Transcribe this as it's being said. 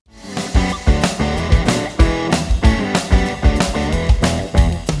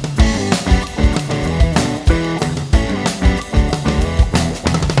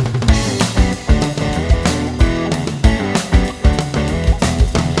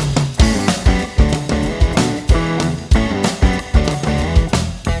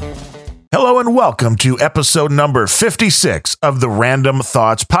and welcome to episode number 56 of the Random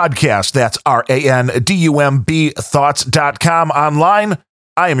Thoughts Podcast. That's RANDUMB Thoughts.com online.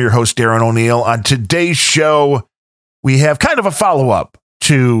 I am your host, Darren O'Neill. On today's show, we have kind of a follow-up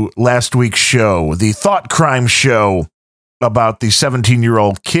to last week's show, the Thought Crime show about the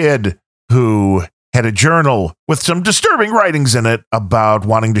 17-year-old kid who had a journal with some disturbing writings in it about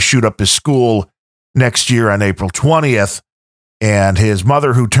wanting to shoot up his school next year on April 20th, and his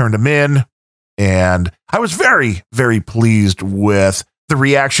mother who turned him in. And I was very, very pleased with the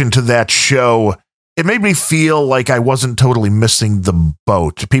reaction to that show. It made me feel like I wasn't totally missing the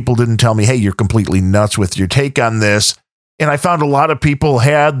boat. People didn't tell me, hey, you're completely nuts with your take on this. And I found a lot of people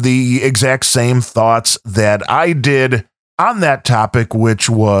had the exact same thoughts that I did on that topic, which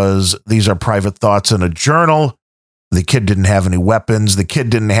was these are private thoughts in a journal. The kid didn't have any weapons. The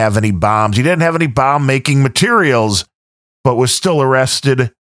kid didn't have any bombs. He didn't have any bomb-making materials, but was still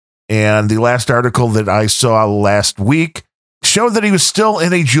arrested. And the last article that I saw last week showed that he was still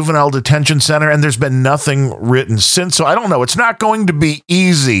in a juvenile detention center, and there's been nothing written since. So I don't know. It's not going to be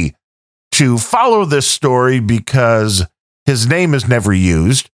easy to follow this story because his name is never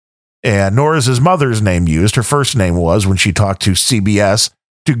used, and nor is his mother's name used. Her first name was when she talked to CBS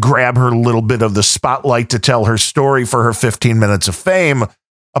to grab her little bit of the spotlight to tell her story for her 15 minutes of fame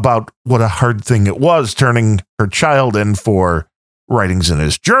about what a hard thing it was turning her child in for writings in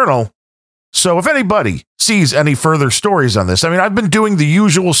his journal. So if anybody sees any further stories on this, I mean, I've been doing the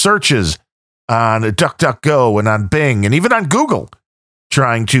usual searches on DuckDuckGo and on Bing and even on Google,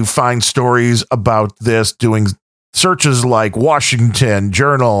 trying to find stories about this, doing searches like Washington,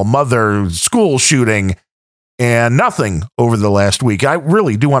 Journal, Mother, school shooting, and nothing over the last week. I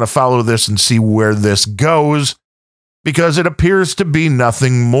really do want to follow this and see where this goes, because it appears to be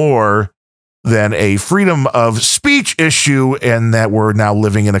nothing more than a freedom of speech issue, and that we're now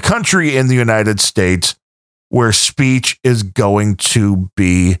living in a country in the United States where speech is going to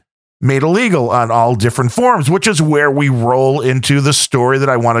be made illegal on all different forms, which is where we roll into the story that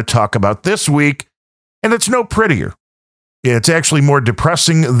I want to talk about this week. And it's no prettier. It's actually more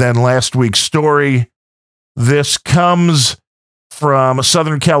depressing than last week's story. This comes from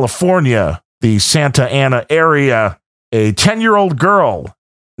Southern California, the Santa Ana area. A 10-year-old girl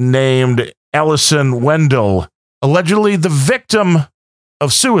named Allison Wendell, allegedly the victim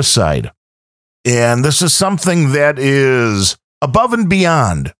of suicide. And this is something that is above and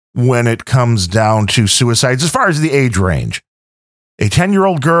beyond when it comes down to suicides as far as the age range. A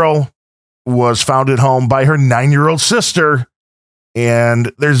 10-year-old girl was found at home by her 9-year-old sister,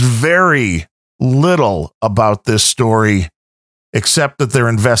 and there's very little about this story except that they're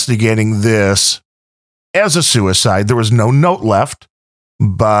investigating this as a suicide. There was no note left,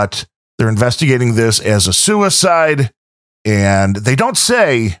 but they're investigating this as a suicide, and they don't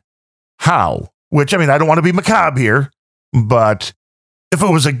say how, which, I mean, I don't want to be macabre here, but if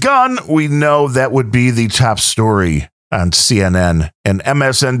it was a gun, we know that would be the top story on CNN and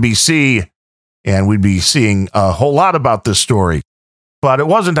MSNBC, and we'd be seeing a whole lot about this story. But it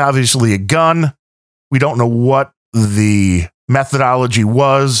wasn't obviously a gun. We don't know what the methodology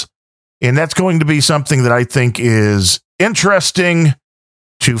was, and that's going to be something that I think is interesting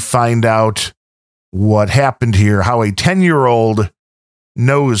to find out what happened here, how a 10-year-old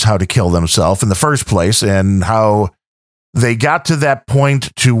knows how to kill themselves in the first place, and how they got to that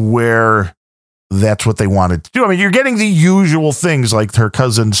point to where that's what they wanted to do. I mean, you're getting the usual things, like her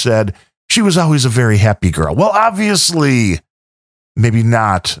cousin said, she was always a very happy girl. Well, obviously, maybe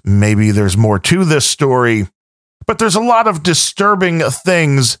not. Maybe there's more to this story, but there's a lot of disturbing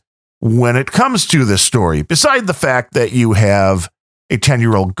things when it comes to this story, beside the fact that you have a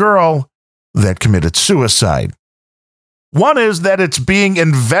 10-year-old girl that committed suicide. One is that it's being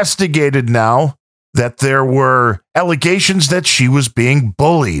investigated now, that there were allegations that she was being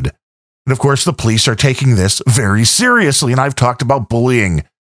bullied. And of course, the police are taking this very seriously. And I've talked about bullying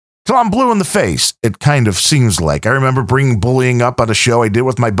till I'm blue in the face. It kind of seems like. I remember bringing bullying up on a show I did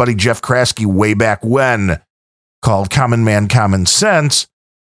with my buddy Jeff Kraske way back when, called Common Man, Common Sense,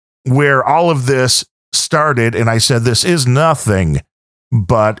 where all of this started. And I said, this is nothing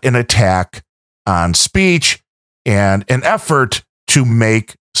but an attack on speech and an effort to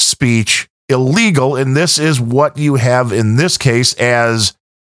make speech illegal. And this is what you have in this case, as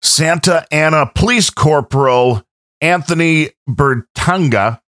Santa Ana Police Corporal Anthony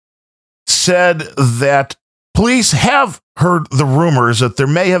Bertanga said that police have heard the rumors that there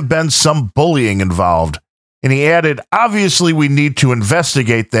may have been some bullying involved. And he added, obviously, we need to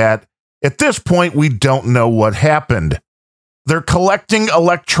investigate that. At this point, we don't know what happened. They're collecting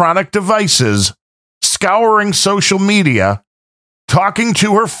electronic devices, scouring social media talking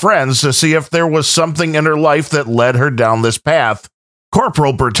to her friends to see if there was something in her life that led her down this path.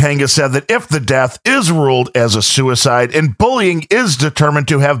 Corporal Bertanga said that if the death is ruled as a suicide and bullying is determined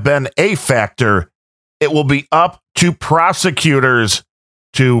to have been a factor, it will be up to prosecutors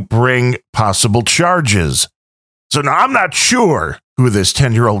to bring possible charges. So now I'm not sure who this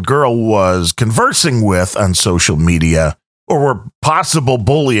 10-year-old girl was conversing with on social media or where possible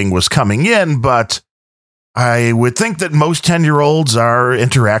bullying was coming in, but I would think that most 10-year-olds are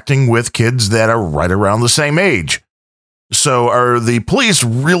interacting with kids that are right around the same age. So are the police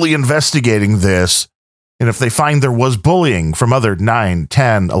really investigating this? And if they find there was bullying from other 9,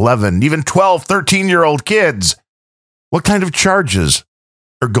 10, 11, even 12, 13-year-old kids, what kind of charges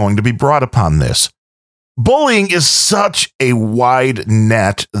are going to be brought upon this? Bullying is such a wide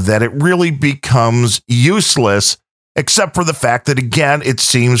net that it really becomes useless, except for the fact that, again, it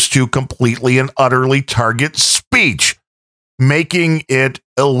seems to completely and utterly target speech, making it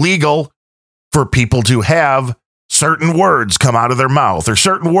illegal for people to have certain words come out of their mouth or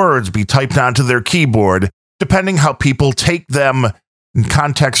certain words be typed onto their keyboard, depending how people take them.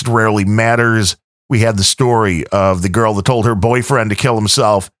 Context rarely matters. We had the story of the girl that told her boyfriend to kill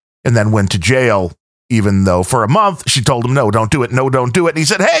himself and then went to jail, even though for a month she told him, no, don't do it. No, don't do it. And he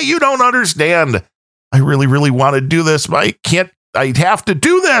said, hey, you don't understand. I really, really want to do this, but I have to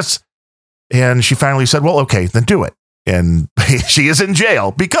do this. And she finally said, well, okay, then do it. And she is in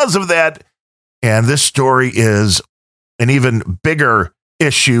jail because of that. And this story is an even bigger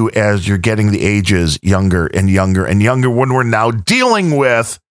issue as you're getting the ages younger and younger and younger when we're now dealing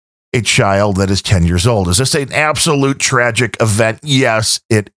with a child that is 10 years old. Is this an absolute tragic event? Yes,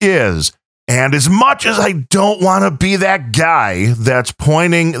 it is. And as much as I don't want to be that guy that's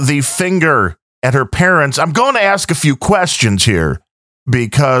pointing the finger at her parents, I'm going to ask a few questions here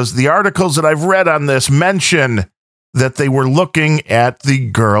because the articles that I've read on this mention that they were looking at the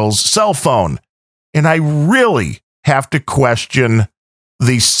girl's cell phone. And I really have to question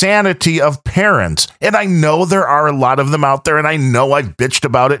the sanity of parents. And I know there are a lot of them out there, and I know I've bitched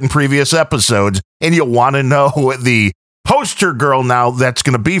about it in previous episodes. And you want to know what the poster girl now that's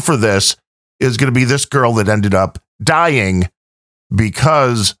going to be for this is going to be this girl that ended up dying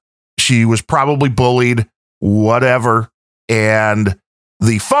because she was probably bullied, whatever. And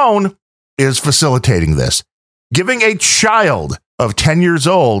the phone is facilitating this. Giving a child of 10 years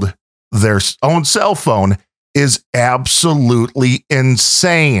old their own cell phone is absolutely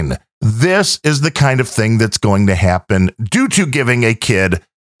insane. This is the kind of thing that's going to happen due to giving a kid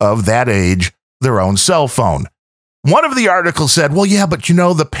of that age their own cell phone. One of the articles said, well, yeah, but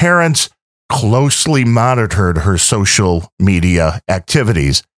the parents closely monitored her social media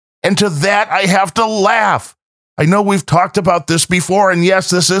activities. And to that, I have to laugh. I know we've talked about this before, and yes,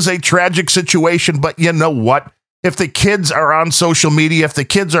 this is a tragic situation, but you know what? If the kids are on social media, if the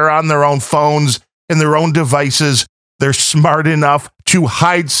kids are on their own phones and their own devices, they're smart enough to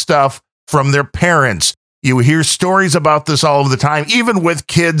hide stuff from their parents. You hear stories about this all of the time, even with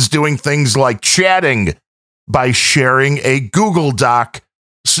kids doing things like chatting by sharing a Google Doc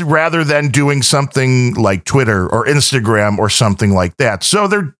rather than doing something like Twitter or Instagram or something like that. So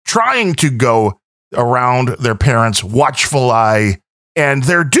they're trying to go around their parents' watchful eye, and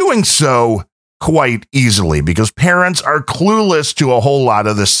they're doing so quite easily because parents are clueless to a whole lot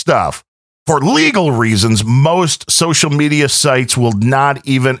of this stuff. For legal reasons, most social media sites will not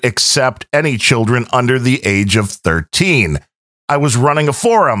even accept any children under the age of 13. I was running a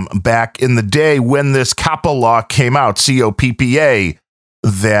forum back in the day when this COPPA law came out, COPPA,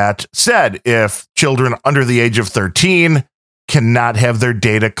 that said if children under the age of 13 cannot have their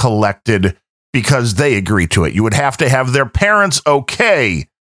data collected because they agree to it. You would have to have their parents okay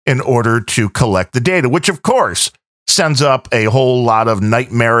in order to collect the data, which of course sends up a whole lot of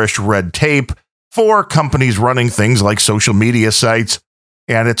nightmarish red tape for companies running things like social media sites.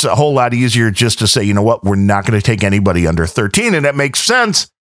 And it's a whole lot easier just to say, you know what, we're not going to take anybody under 13. And it makes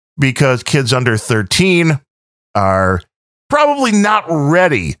sense because kids under 13 are probably not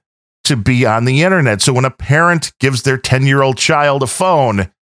ready to be on the internet. So when a parent gives their 10-year-old child a phone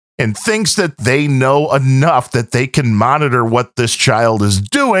and thinks that they know enough that they can monitor what this child is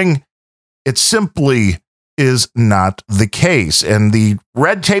doing, it simply is not the case. And the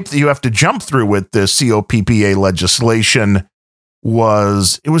red tape that you have to jump through with this COPPA legislation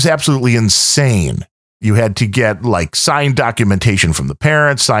was absolutely insane. You had to get like signed documentation from the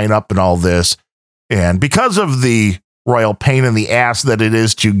parents, sign up and all this. And because of the royal pain in the ass that it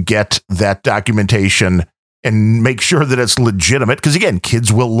is to get that documentation and make sure that it's legitimate, because again,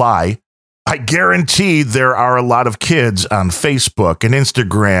 kids will lie. I guarantee there are a lot of kids on Facebook and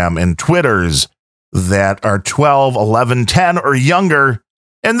Instagram and Twitters that are 12, 11, 10, or younger,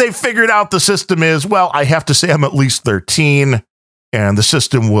 and they figured out the system is, well, I have to say I'm at least 13, and the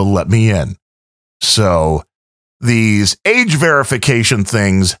system will let me in. So these age verification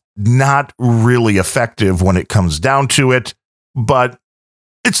things, not really effective when it comes down to it, but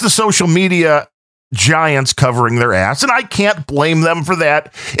it's the social media giants covering their ass, and I can't blame them for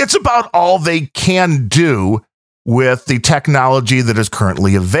that. It's about all they can do with the technology that is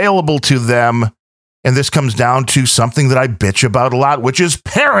currently available to them. And this comes down to something that I bitch about a lot, which is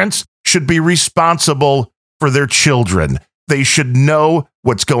parents should be responsible for their children. They should know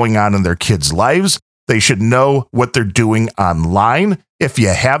what's going on in their kids' lives. They should know what they're doing online. If you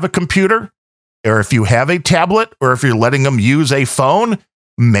have a computer, or if you have a tablet, or if you're letting them use a phone,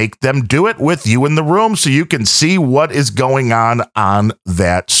 make them do it with you in the room so you can see what is going on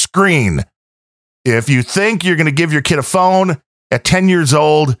that screen. If you think you're going to give your kid a phone at 10 years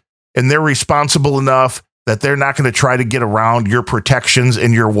old and they're responsible enough that they're not going to try to get around your protections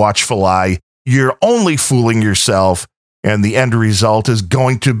and your watchful eye, you're only fooling yourself. And the end result is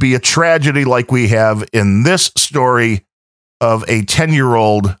going to be a tragedy like we have in this story of a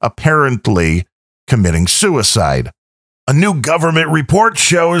 10-year-old apparently committing suicide. A new government report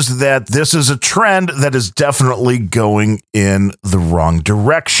shows that this is a trend that is definitely going in the wrong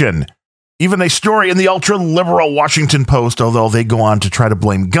direction. Even a story in the ultra-liberal Washington Post, although they go on to try to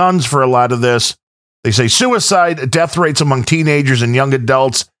blame guns for a lot of this, they say suicide death rates among teenagers and young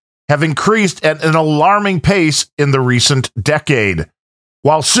adults have increased at an alarming pace in the recent decade.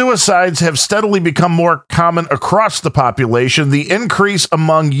 While suicides have steadily become more common across the population, the increase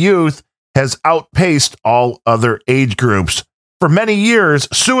among youth has outpaced all other age groups. For many years,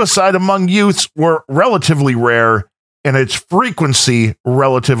 suicide among youths were relatively rare and its frequency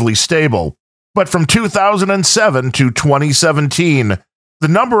relatively stable. But from 2007 to 2017, the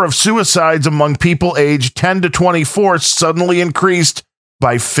number of suicides among people aged 10 to 24 suddenly increased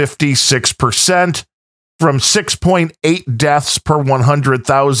by 56%, from 6.8 deaths per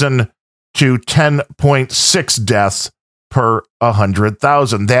 100,000 to 10.6 deaths per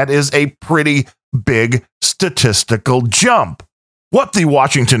 100,000. That is a pretty big statistical jump. What the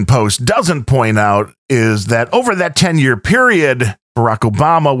Washington Post doesn't point out is that over that 10-year period, Barack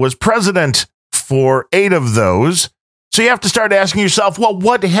Obama was president for 8 of those. So you have to start asking yourself, well,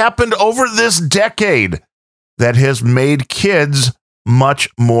 what happened over this decade that has made kids much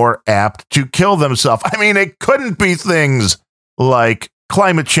more apt to kill themselves? I mean, it couldn't be things like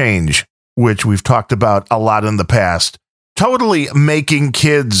climate change, which we've talked about a lot in the past, totally making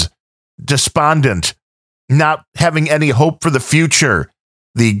kids despondent, not having any hope for the future.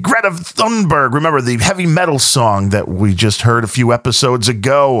 The Greta Thunberg, remember the heavy metal song that we just heard a few episodes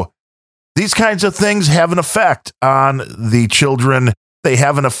ago. These kinds of things have an effect on the children. They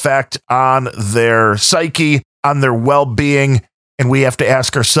have an effect on their psyche, on their well-being. And we have to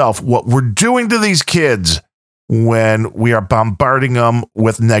ask ourselves what we're doing to these kids when we are bombarding them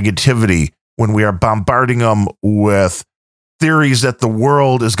with negativity, when we are bombarding them with theories that the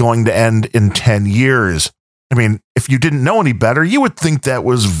world is going to end in 10 years. I mean, if you didn't know any better, you would think that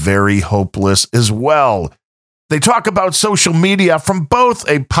was very hopeless as well. They talk about social media from both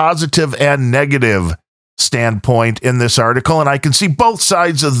a positive and negative standpoint in this article, and I can see both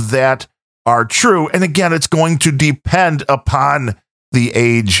sides of that are true. And again, it's going to depend upon the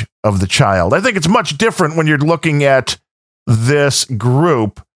age of the child. I think it's much different when you're looking at this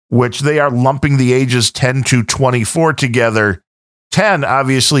group, which they are lumping the ages 10 to 24 together. 10,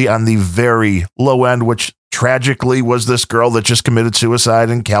 obviously, on the very low end, which tragically was this girl that just committed suicide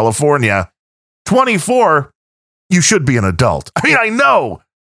in California. 24, you should be an adult. I mean, I know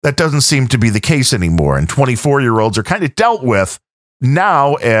that doesn't seem to be the case anymore, and 24-year-olds are kind of dealt with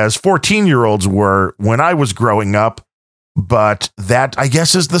now as 14-year-olds were when I was growing up, but that, I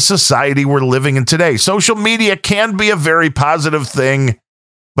guess, is the society we're living in today. Social media can be a very positive thing,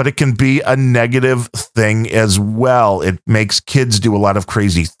 but it can be a negative thing as well. It makes kids do a lot of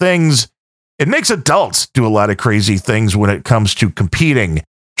crazy things. It makes adults do a lot of crazy things when it comes to competing,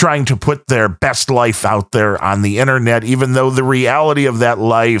 trying to put their best life out there on the internet, even though the reality of that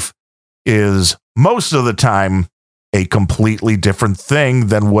life is most of the time a completely different thing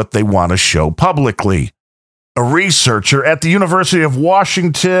than what they want to show publicly. A researcher at the University of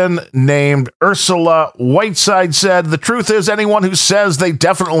Washington named Ursula Whiteside said, "The truth is, anyone who says they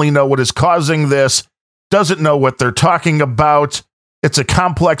definitely know what is causing this doesn't know what they're talking about. It's a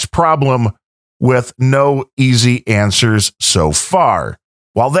complex problem with no easy answers so far."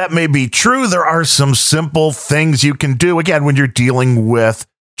 While that may be true, there are some simple things you can do, again, when you're dealing with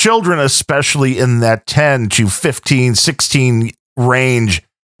children, especially in that 10 to 15, 16 range.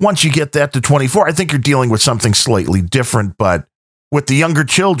 Once you get that to 24, I think you're dealing with something slightly different. But with the younger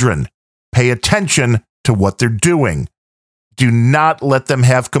children, pay attention to what they're doing. Do not let them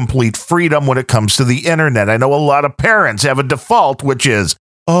have complete freedom when it comes to the internet. I know a lot of parents have a default, which is,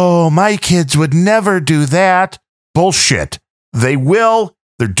 oh, my kids would never do that. Bullshit. They will.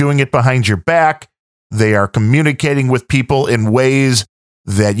 They're doing it behind your back. They are communicating with people in ways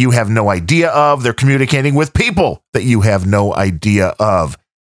that you have no idea of. They're communicating with people that you have no idea of.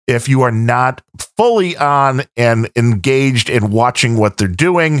 If you are not fully on and engaged in watching what they're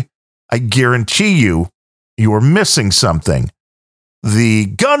doing, I guarantee you are missing something. The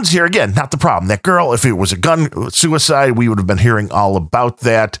guns here, again, not the problem. That girl, if it was a gun suicide, we would have been hearing all about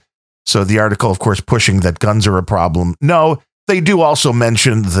that. So the article, of course, pushing that guns are a problem. No, they do also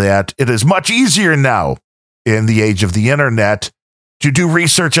mention that it is much easier now in the age of the internet to do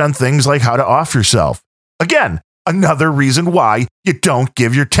research on things like how to off yourself. Again, another reason why you don't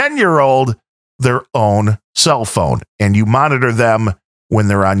give your 10-year-old their own cell phone and you monitor them when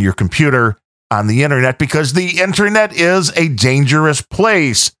they're on your computer on the internet, because the internet is a dangerous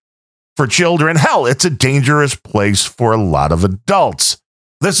place for children. Hell, it's a dangerous place for a lot of adults.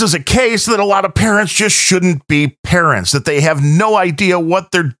 This is a case that a lot of parents just shouldn't be parents, that they have no idea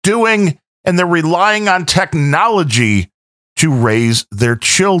what they're doing and they're relying on technology to raise their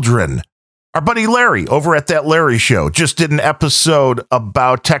children. Our buddy Larry over at That Larry Show just did an episode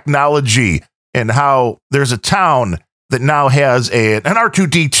about technology and how there's a town that now has an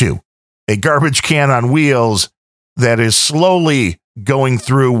R2-D2, a garbage can on wheels that is slowly going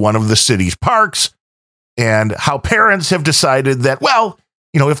through one of the city's parks, and how parents have decided that, well,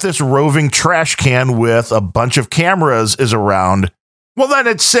 if this roving trash can with a bunch of cameras is around, well, then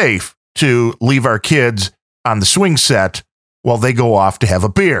it's safe to leave our kids on the swing set while they go off to have a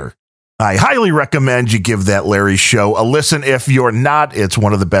beer. I highly recommend you give That Larry Show a listen if you're not. It's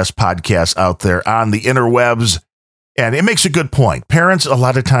one of the best podcasts out there on the interwebs. And it makes a good point. Parents, a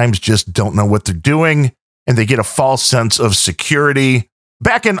lot of times, just don't know what they're doing, and they get a false sense of security.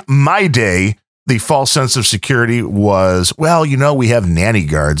 Back in my day, the false sense of security was, well, we have nanny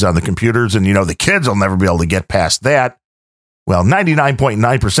guards on the computers, and, the kids will never be able to get past that. Well,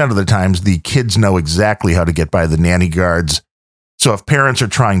 99.9% of the times, the kids know exactly how to get by the nanny guards. So if parents are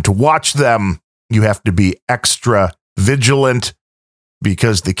trying to watch them, you have to be extra vigilant,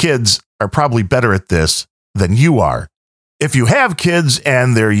 because the kids are probably better at this than you are. If you have kids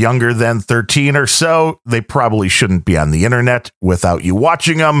and they're younger than 13 or so, they probably shouldn't be on the internet without you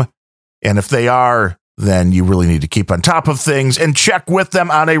watching them. And if they are, then you really need to keep on top of things and check with them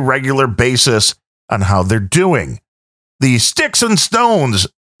on a regular basis on how they're doing. The sticks and stones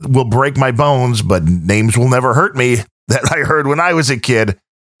will break my bones, but names will never hurt me that I heard when I was a kid.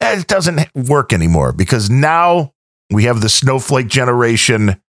 It doesn't work anymore, because now we have the snowflake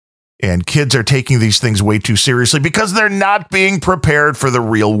generation. And kids are taking these things way too seriously because they're not being prepared for the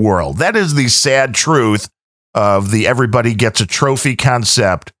real world. That is the sad truth of the everybody gets a trophy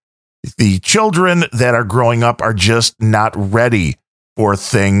concept. The children that are growing up are just not ready for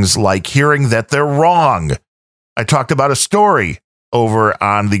things like hearing that they're wrong. I talked about a story over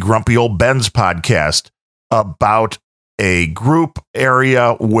on the Grumpy Old Ben's podcast about a group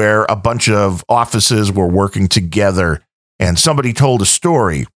area where a bunch of offices were working together, and somebody told a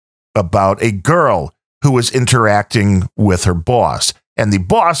story about a girl who was interacting with her boss, and the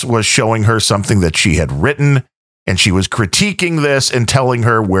boss was showing her something that she had written, and she was critiquing this and telling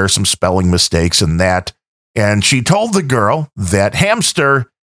her where some spelling mistakes and that. And she told the girl that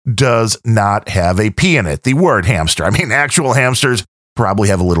hamster does not have a P in it. The word hamster. I mean, actual hamsters probably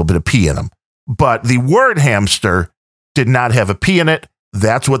have a little bit of P in them, but the word hamster did not have a P in it.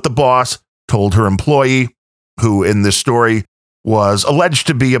 That's what the boss told her employee, who in this story was alleged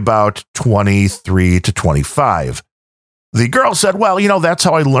to be about 23 to 25. The girl said, well, that's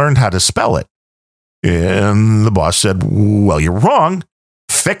how I learned how to spell it. And the boss said, well, you're wrong.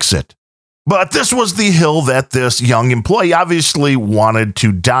 Fix it. But this was the hill that this young employee obviously wanted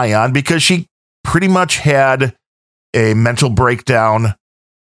to die on, because she pretty much had a mental breakdown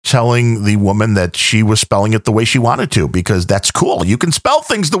telling the woman that she was spelling it the way she wanted to, because that's cool. You can spell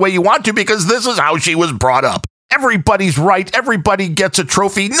things the way you want to, because this is how she was brought up. Everybody's right. Everybody gets a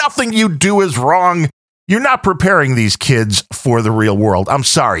trophy. Nothing you do is wrong. You're not preparing these kids for the real world. I'm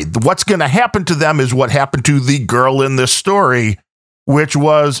sorry. What's going to happen to them is what happened to the girl in this story, which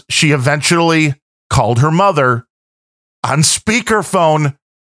was she eventually called her mother on speakerphone,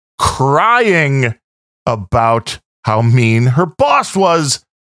 crying about how mean her boss was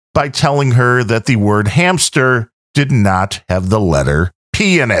by telling her that the word hamster did not have the letter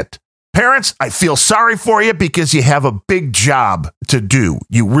P in it. Parents, I feel sorry for you because you have a big job to do.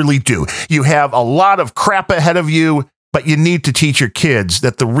 You really do. You have a lot of crap ahead of you, but you need to teach your kids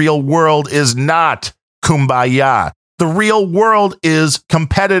that the real world is not kumbaya. The real world is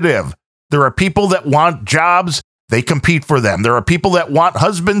competitive. There are people that want jobs. They compete for them. There are people that want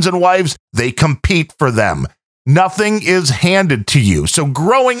husbands and wives. They compete for them. Nothing is handed to you. So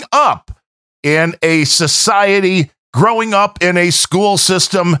growing up in a society, growing up in a school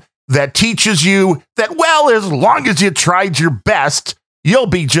system that teaches you that, well, as long as you tried your best, you'll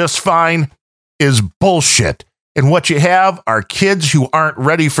be just fine, is bullshit. And what you have are kids who aren't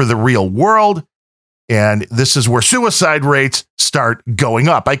ready for the real world. And this is where suicide rates start going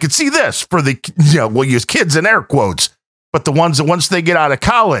up. I could see this for the, we'll use kids in air quotes, but the ones that once they get out of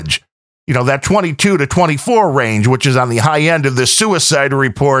college, that 22 to 24 range, which is on the high end of this suicide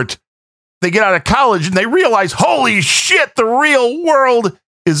report, they get out of college and they realize, holy shit, the real world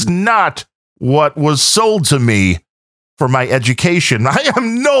is not what was sold to me for my education. I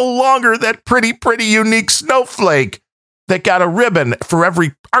am no longer that pretty unique snowflake that got a ribbon for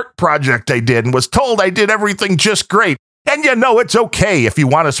every art project I did and was told I did everything just great. And it's okay if you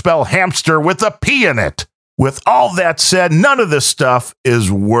want to spell hamster with a P in it. With all that said, none of this stuff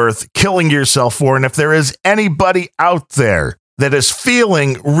is worth killing yourself for. And if there is anybody out there that is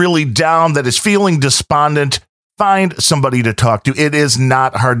feeling really down, that is feeling despondent, find somebody to talk to. It is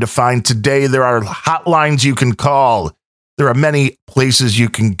not hard to find today. There are hotlines you can call. There are many places you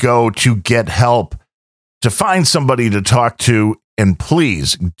can go to get help, to find somebody to talk to. And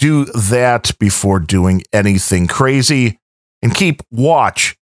please do that before doing anything crazy, and keep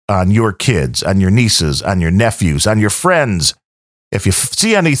watch on your kids, on your nieces, on your nephews, on your friends. If you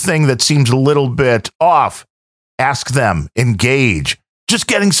see anything that seems a little bit off, ask them, engage. Just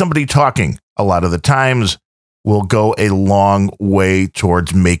getting somebody talking a lot of the times will go a long way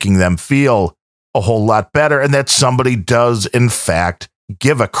towards making them feel a whole lot better, and that somebody does, in fact,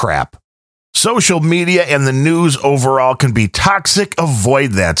 give a crap. Social media and the news overall can be toxic.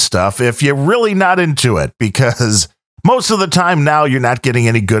 Avoid that stuff if you're really not into it, because most of the time now you're not getting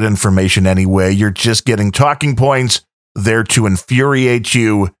any good information anyway. You're just getting talking points there to infuriate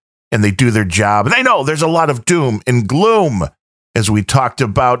you, and they do their job. And I know there's a lot of doom and gloom, as we talked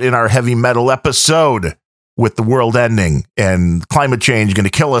about in our heavy metal episode, with the world ending and climate change going to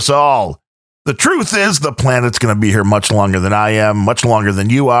kill us all. The truth is the planet's going to be here much longer than I am, much longer than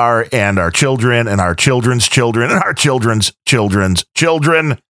you are, and our children and our children's children and our children's children's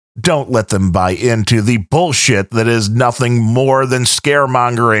children. Don't let them buy into the bullshit that is nothing more than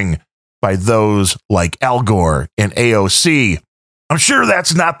scaremongering by those like Al Gore and AOC. I'm sure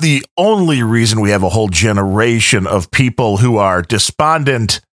that's not the only reason we have a whole generation of people who are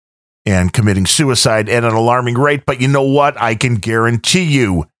despondent and committing suicide at an alarming rate. But you know what? I can guarantee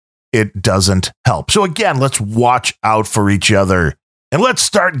you it doesn't help. So again, let's watch out for each other, and let's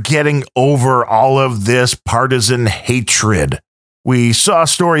start getting over all of this partisan hatred. We saw a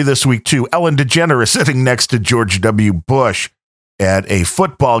story this week too. Ellen DeGeneres sitting next to George W. Bush at a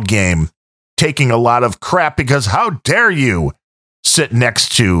football game, taking a lot of crap because how dare you sit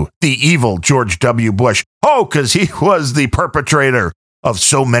next to the evil George W. Bush? Oh, because he was the perpetrator of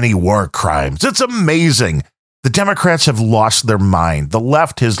so many war crimes. It's amazing. The Democrats have lost their mind. The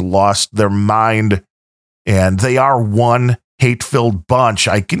left has lost their mind, and they are one hate-filled bunch.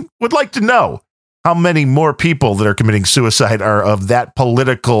 Would like to know how many more people that are committing suicide are of that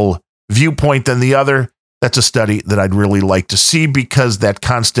political viewpoint than the other. That's a study that I'd really like to see, because that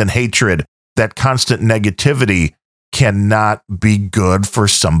constant hatred, that constant negativity cannot be good for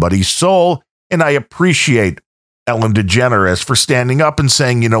somebody's soul. And I appreciate Ellen DeGeneres for standing up and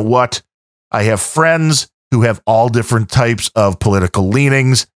saying, you know what? I have friends who have all different types of political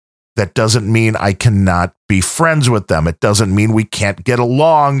leanings. That doesn't mean I cannot be friends with them. It doesn't mean we can't get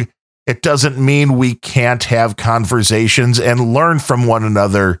along. It doesn't mean we can't have conversations and learn from one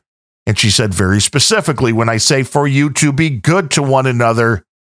another. And she said very specifically, when I say for you to be good to one another,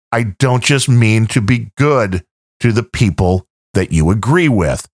 I don't just mean to be good to the people that you agree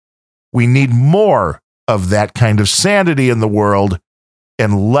with. We need more of that kind of sanity in the world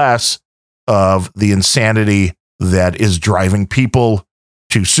and less of the insanity that is driving people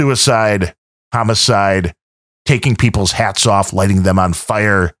to suicide, homicide, taking people's hats off, lighting them on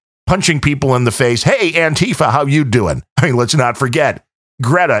fire, punching people in the face. Hey, Antifa, how you doing? I mean, let's not forget,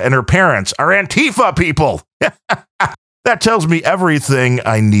 Greta and her parents are Antifa people. That tells me everything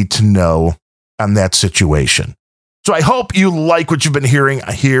I need to know on that situation. So I hope you like what you've been hearing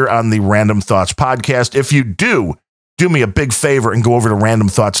here on the Random Thoughts podcast. If you do me a big favor and go over to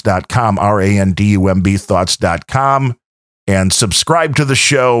randomthoughts.com, RANDUMB thoughts.com, and subscribe to the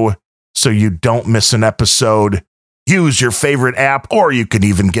show. so you don't miss an episode. Use your favorite app, or you can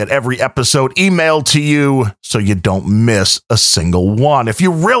even get every episode emailed to you so you don't miss a single one. If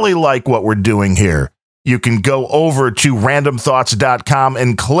you really like what we're doing here, you can go over to randomthoughts.com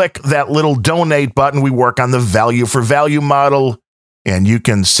and click that little donate button. We work on the value for value model, and you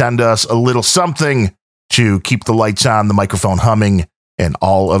can send us a little something to keep the lights on, the microphone humming, and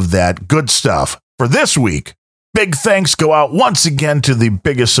all of that good stuff. For this week, big thanks go out once again to the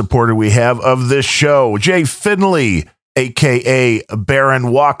biggest supporter we have of this show, Jay Finley, a.k.a. Baron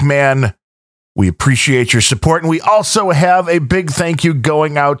Walkman. We appreciate your support, and we also have a big thank you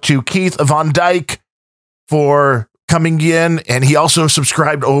going out to Keith Von Dyke for coming in, and he also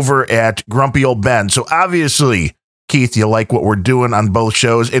subscribed over at Grumpy Old Ben. So obviously, Keith, you like what we're doing on both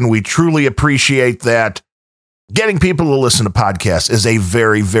shows, and we truly appreciate that. Getting people to listen to podcasts is a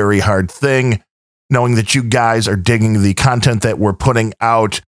very, very hard thing. Knowing that you guys are digging the content that we're putting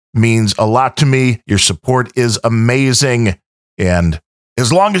out means a lot to me. Your support is amazing. And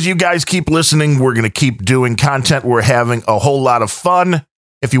as long as you guys keep listening, we're going to keep doing content. We're having a whole lot of fun.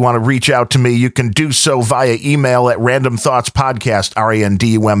 If you want to reach out to me, you can do so via email at randomthoughtspodcast,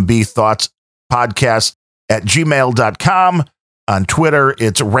 RANDUMB thoughts podcast at gmail.com. On Twitter,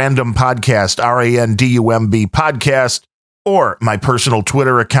 it's random podcast, RANDUMB podcast. Or my personal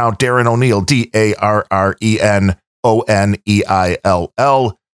Twitter account, Darren O'Neill, DARRENONEILL.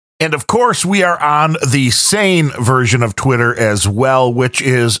 And of course, we are on the sane version of Twitter as well, which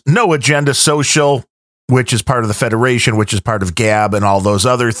is No Agenda Social, which is part of the Federation, which is part of Gab and all those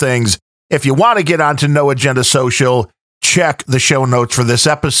other things. If you want to get onto No Agenda Social, check the show notes for this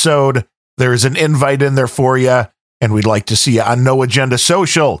episode. There's an invite in there for you, and we'd like to see you on No Agenda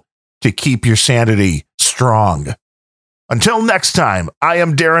Social to keep your sanity strong. Until next time, I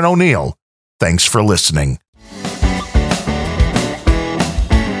am Darren O'Neill. Thanks for listening.